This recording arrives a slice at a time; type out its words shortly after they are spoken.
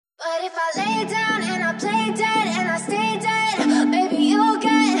But if I lay down and I play dead and I stay dead, maybe you'll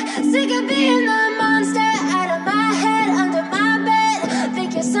get sick of being the monster out of my head, under my bed.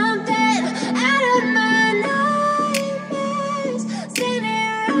 Think you're something out of my nightmares,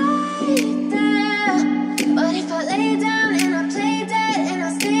 standing right there. But if I lay down and I play dead and I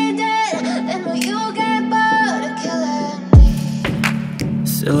stay dead, then will you get bored of killing me?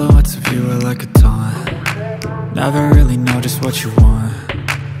 Silhouettes of you are like a taunt. Never really know just what you want.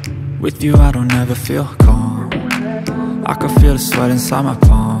 With you I don't ever feel calm. I can feel the sweat inside my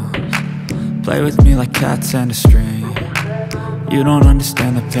palms. Play with me like cats and a string. You don't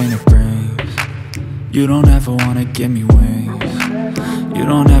understand the pain it brings. You don't ever wanna give me wings. You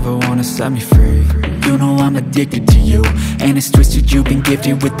don't ever wanna set me free. You know I'm addicted to you, and it's twisted, you've been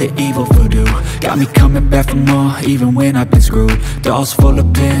gifted with the evil voodoo. Got me coming back for more, even when I've been screwed. Dolls full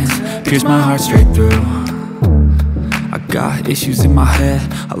of pins, pierce my heart straight through. I got issues in my head,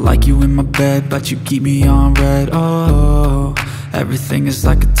 I like you in my bed, but you keep me on red. Oh, everything is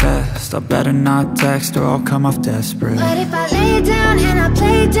like a test. I better not text or I'll come off desperate. But if I lay down and I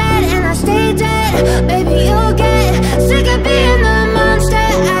play dead and I stay dead, maybe you'll get sick of being the monster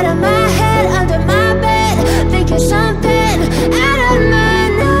out of my head, under my bed. Think you're something out of my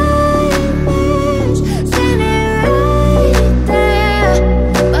nightmares, standing right there.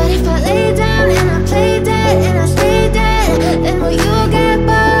 But if I lay down and I play dead and I stay dead, then will you get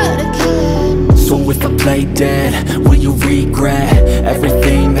bored of killing me? So if I play dead, will you regret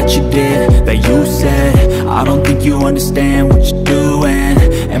everything that you did, that you said? I don't think you understand what you're doing,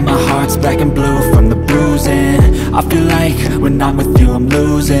 and my heart's black and blue from the bruising. I feel like when I'm with you I'm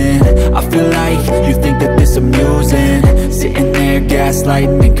losing. I feel like you think that this amusing, sitting there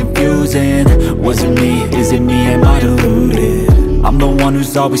gaslighting and confusing. Was it me? Is it me? Am I deluded? I'm the one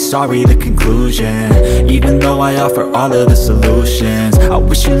who's always sorry, the conclusion, even though I offer all of the solutions. I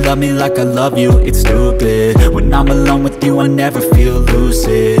wish you loved me like I love you, it's stupid. When I'm alone with you I never feel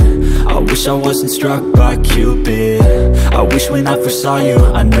lucid. I wish I wasn't struck by Cupid. I wish when I first saw you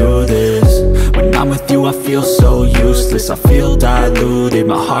I knew this. When I'm with you I feel so useless, I feel diluted,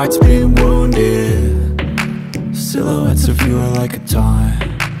 my heart's been wounded. Silhouettes of you are like a taunt.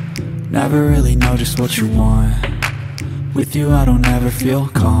 Never really know just what you want. With you I don't ever feel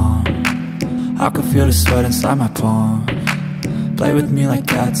calm. I can feel the sweat inside my palms. Play with me like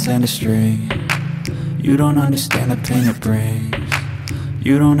cats and a string. You don't understand the pain it brings.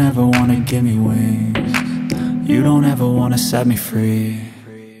 You don't ever wanna give me wings. You don't ever wanna set me free.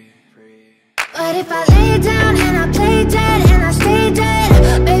 But if I lay down and I play dead and I stay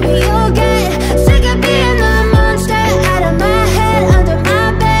dead, maybe you'll get sick of being the monster out of my head, under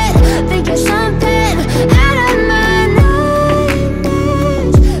my bed. Think you're something out of my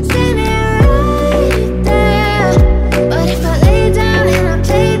nightmares, standing right there. But if I lay down and I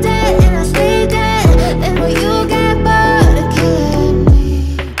play dead and I stay dead, then will you get bored of killing me?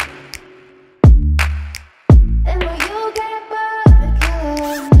 Then will you get bored of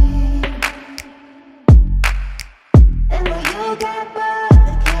killing me? Then will you get bored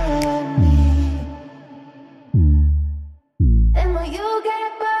of killing me? Then will you get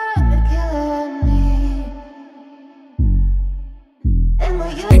bored of killing me? Then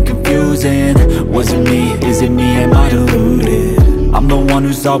will you? And confusing, was it me? Is it me? Am I deluded? I'm the one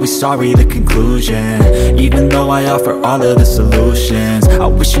who's always sorry, the conclusion, even though I offer all of the solutions. I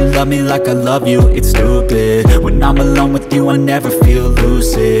wish you loved me like I love you, it's stupid. When I'm alone with you I never feel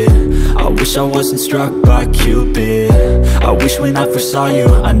lucid. I wish I wasn't struck by Cupid. I wish when I first saw you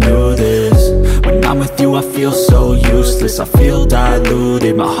I knew this. When I'm with you I feel so useless, I feel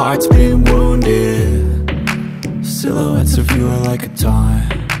diluted, my heart's been wounded. Silhouettes of you are like a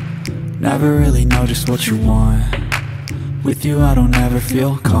taunt. Never really know just what you want. With you I don't ever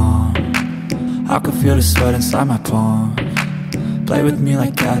feel calm. I can feel the sweat inside my palms. Play with me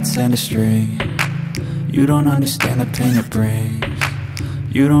like cats and a string. You don't understand the pain it brings.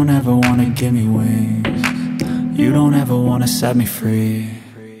 You don't ever wanna give me wings. You don't ever wanna set me free.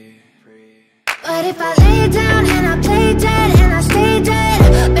 But if I lay down and I play dead and I stay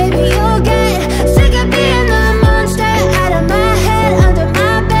dead, maybe you'll get sick of being the monster out of my head, under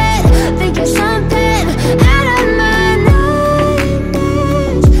my bed. Think you're something out of my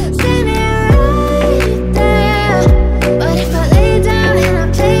nightmares, standing right there. But if I lay down and I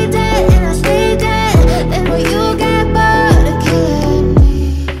play dead and I stay dead, then will you get bored of killing me?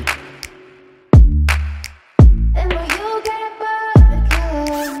 Then will you get bored of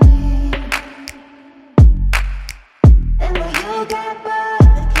killing me? Then will you get bored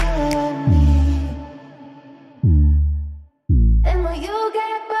of killing me?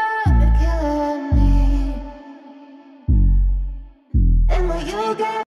 you'll get